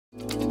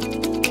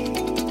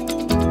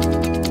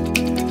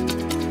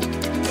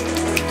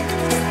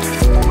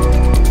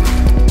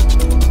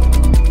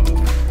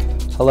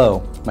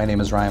Hello, my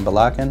name is Ryan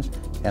Balakin,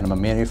 and I'm a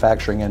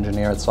manufacturing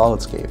engineer at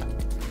Solidscape.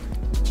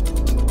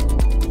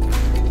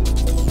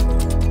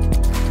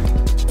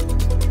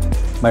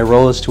 My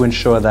role is to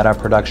ensure that our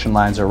production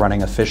lines are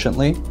running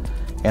efficiently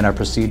and our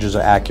procedures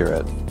are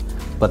accurate,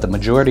 but the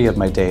majority of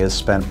my day is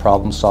spent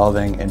problem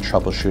solving and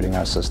troubleshooting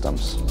our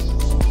systems.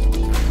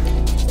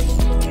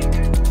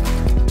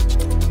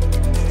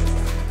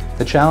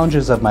 The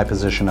challenges of my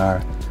position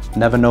are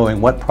never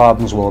knowing what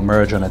problems will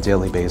emerge on a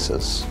daily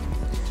basis.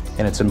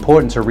 And it's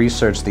important to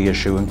research the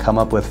issue and come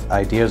up with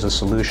ideas or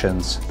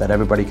solutions that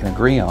everybody can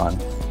agree on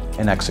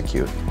and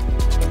execute.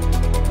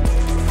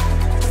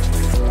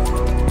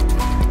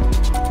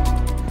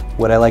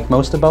 What I like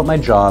most about my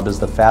job is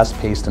the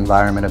fast-paced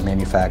environment of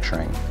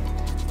manufacturing.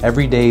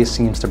 Every day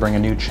seems to bring a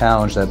new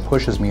challenge that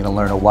pushes me to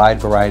learn a wide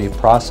variety of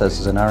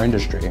processes in our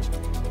industry.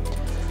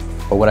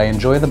 But what I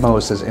enjoy the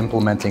most is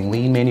implementing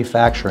lean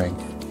manufacturing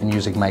and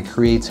using my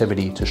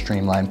creativity to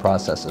streamline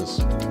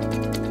processes.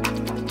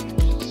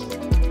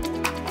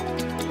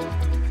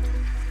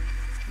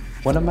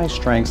 One of my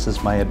strengths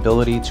is my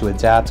ability to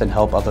adapt and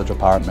help other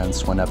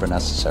departments whenever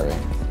necessary.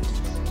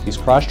 These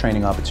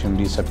cross-training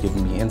opportunities have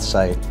given me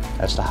insight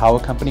as to how a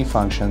company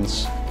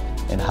functions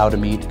and how to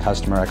meet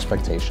customer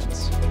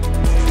expectations.